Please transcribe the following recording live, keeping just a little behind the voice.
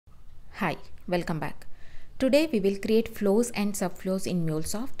Hi, welcome back. Today we will create flows and subflows in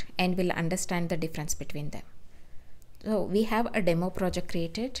Mulesoft and will understand the difference between them. So we have a demo project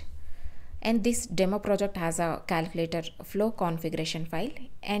created, and this demo project has a calculator flow configuration file,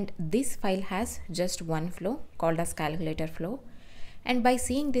 and this file has just one flow called as calculator flow. And by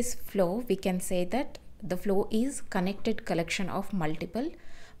seeing this flow, we can say that the flow is connected collection of multiple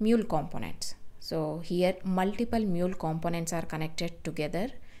mule components. So here multiple mule components are connected together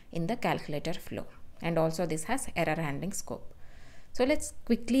in the calculator flow, and also this has error handling scope. So let's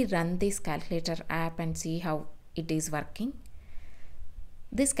quickly run this calculator app and see how it is working.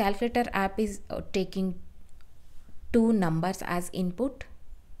 This calculator app is taking two numbers as input,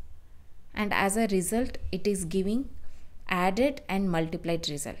 and as a result it is giving added and multiplied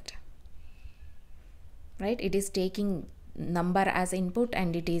result, right? It is taking number as input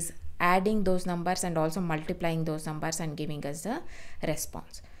and it is adding those numbers and also multiplying those numbers and giving us the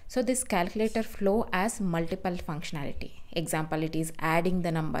response. So this calculator flow has multiple functionality. Example, it is adding the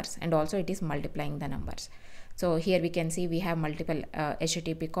numbers and also it is multiplying the numbers. So here we can see we have multiple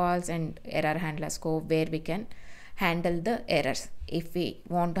HTTP calls and error handler scope where we can handle the errors. If we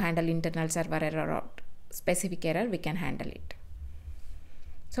want to handle internal server error or specific error, we can handle it.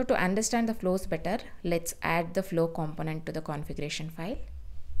 So to understand the flows better, let's add the flow component to the configuration file.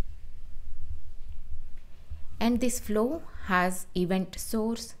 And this flow has event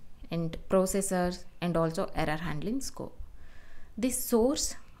source and processors and also error handling scope. This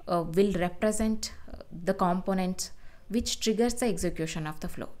source will represent the components which triggers the execution of the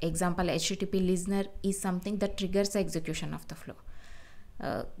flow. Example, HTTP listener is something that triggers the execution of the flow.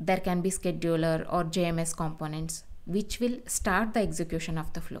 There can be scheduler or JMS components which will start the execution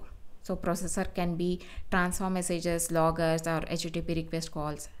of the flow. So processor can be transfer messages, loggers, or HTTP request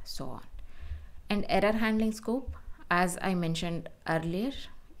calls, so on. And error handling scope, as I mentioned earlier,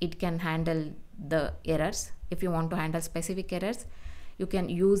 it can handle the errors. If you want to handle specific errors, you can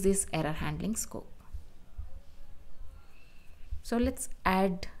use this error handling scope. So let's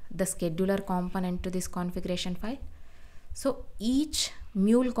add the scheduler component to this configuration file. So each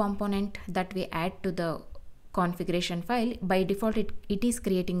mule component that we add to the configuration file, by default it is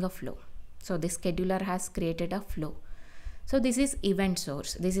creating a flow. So this scheduler has created a flow. So this is event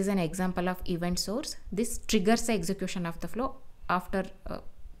source. This is an example of event source. This triggers the execution of the flow after a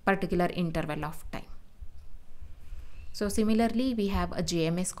particular interval of time. So similarly, we have a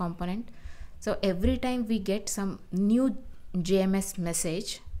JMS component. So every time we get some new JMS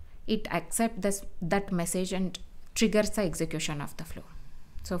message, it accepts that message and triggers the execution of the flow.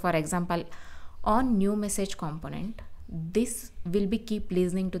 So for example, on new message component, this will be keep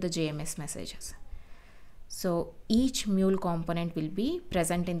listening to the JMS messages. So each mule component will be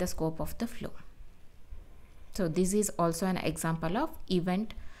present in the scope of the flow. So this is also an example of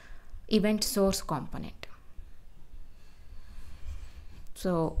event source component.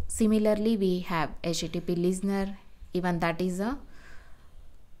 So similarly, we have HTTP listener. Even that is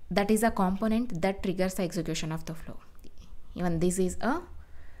a component that triggers the execution of the flow. Even this is a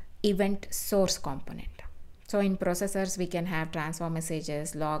event source component. So in processors, we can have transfer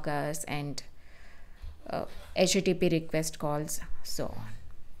messages, loggers, and HTTP request calls, so on.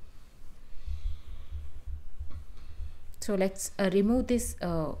 So let's remove this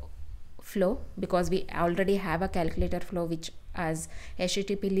flow because we already have a calculator flow which has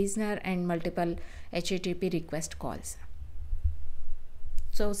HTTP listener and multiple HTTP request calls.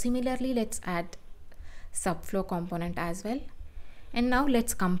 So similarly, let's add subflow component as well. And now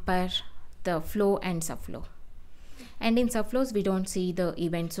let's compare the flow and subflow. And in subflows, we don't see the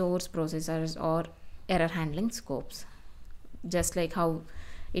event source, processors, or error handling scopes. Just like how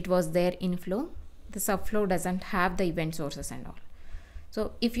it was there in flow, the subflow doesn't have the event sources and all.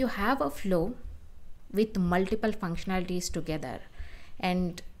 So if you have a flow with multiple functionalities together,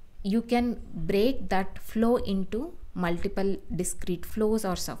 and you can break that flow into multiple discrete flows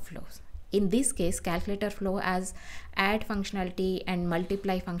or subflows. In this case, calculator flow has add functionality and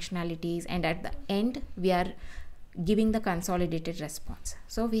multiply functionalities, and at the end we are giving the consolidated response.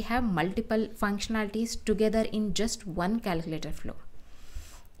 So we have multiple functionalities together in just one calculator flow.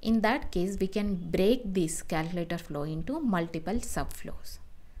 In that case, we can break this calculator flow into multiple subflows.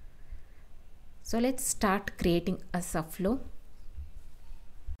 So let's start creating a subflow.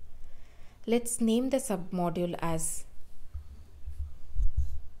 Let's name the submodule as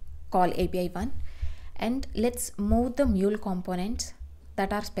call API1, and let's move the mule components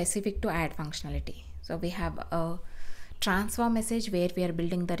that are specific to add functionality. So we have a transfer message where we are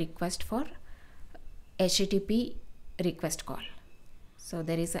building the request for HTTP request call. So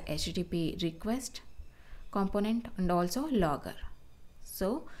there is a HTTP request component and also logger.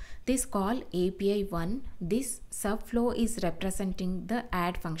 So This call API1, this subflow is representing the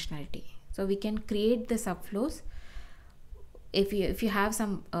add functionality. So we can create the subflows. If you have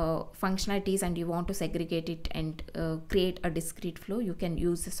some functionalities and you want to segregate it and create a discrete flow, you can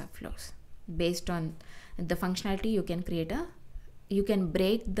use the subflows. Based on the functionality, you can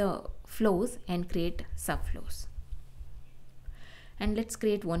break the flows and create subflows. And let's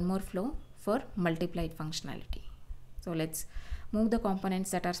create one more flow for multiplied functionality. So let's move the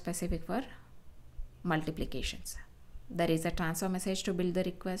components that are specific for multiplications. There is a transfer message to build the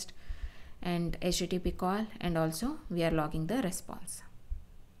request and HTTP call, and also we are logging the response.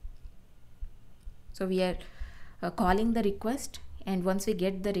 So we are calling the request, and once we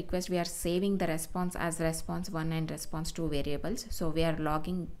get the request, we are saving the response as response1 and response2 variables. So we are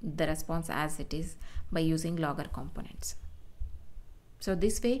logging the response as it is by using logger components. So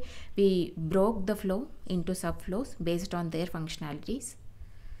this way we broke the flow into subflows based on their functionalities,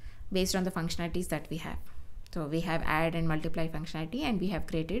 based on the functionalities that we have. So we have add and multiply functionality, and we have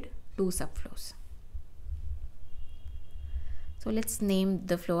created 2 subflows. So let's name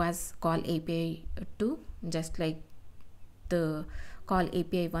the flow as call API2, just like the call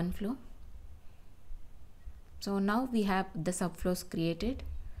API1 flow. So now we have the subflows created,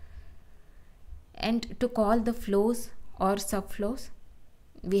 and to call the flows or subflows,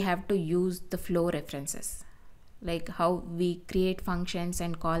 we have to use the flow references, like how we create functions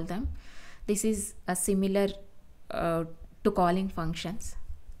and call them. This is a similar to calling functions.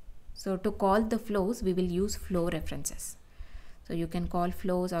 So to call the flows, we will use flow references. So you can call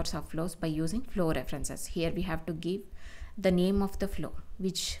flows or subflows by using flow references. Here we have to give the name of the flow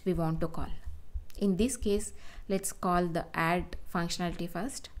which we want to call. In this case, let's call the add functionality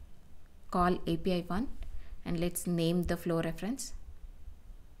first, call API1, and let's name the flow reference.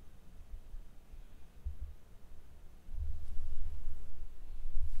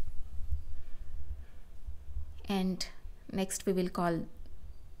 And next we will call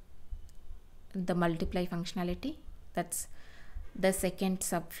the multiply functionality. That's the second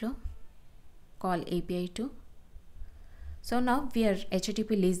subflow, call API2. So now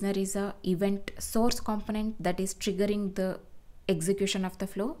HTTP listener is a event source component that is triggering the execution of the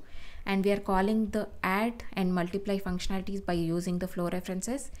flow, and we are calling the add and multiply functionalities by using the flow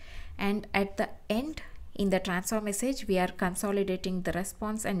references. And at the end, in the transfer message, we are consolidating the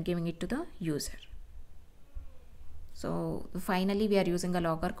response and giving it to the user. So finally we are using a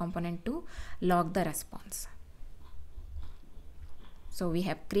logger component to log the response. So we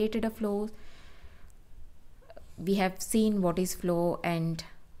have created a flow. We have seen what is flow and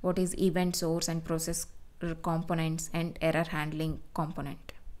what is event source and process components and error handling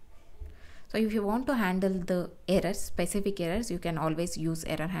component. So if you want to handle the errors, specific errors, you can always use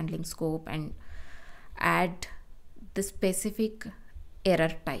error handling scope and add the specific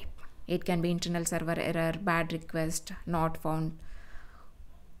error type. It can be internal server error, bad request, not found,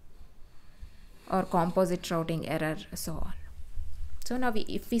 or composite routing error, so on. So now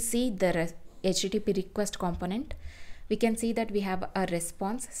if we see the HTTP request component, we can see that we have a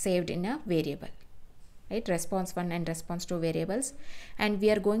response saved in a variable, right? Response1 and response2 variables, and we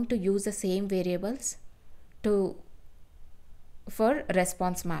are going to use the same variables for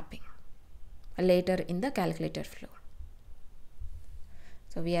response mapping later in the calculator flow.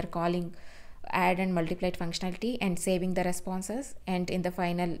 So we are calling add and multiplied functionality and saving the responses, and in the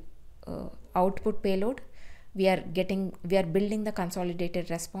final output payload, we are building the consolidated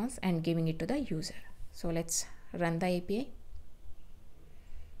response and giving it to the user. So let's run the API.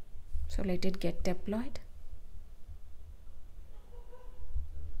 So let it get deployed.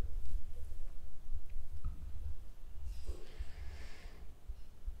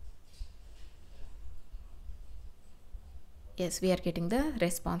 Yes, we are getting the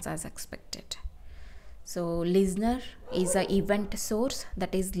response as expected. So listener is an event source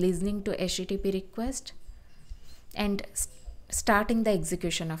that is listening to HTTP request and starting the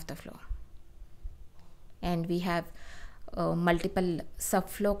execution of the flow. And we have multiple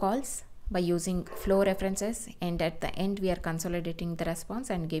subflow calls by using flow references, and at the end we are consolidating the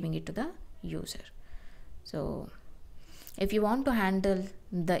response and giving it to the user. So if you want to handle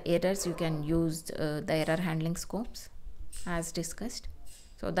the errors, you can use the error handling scopes as discussed.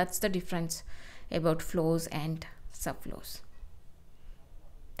 So that's the difference about flows and subflows.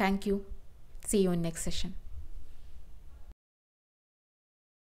 Thank you. See you in next session.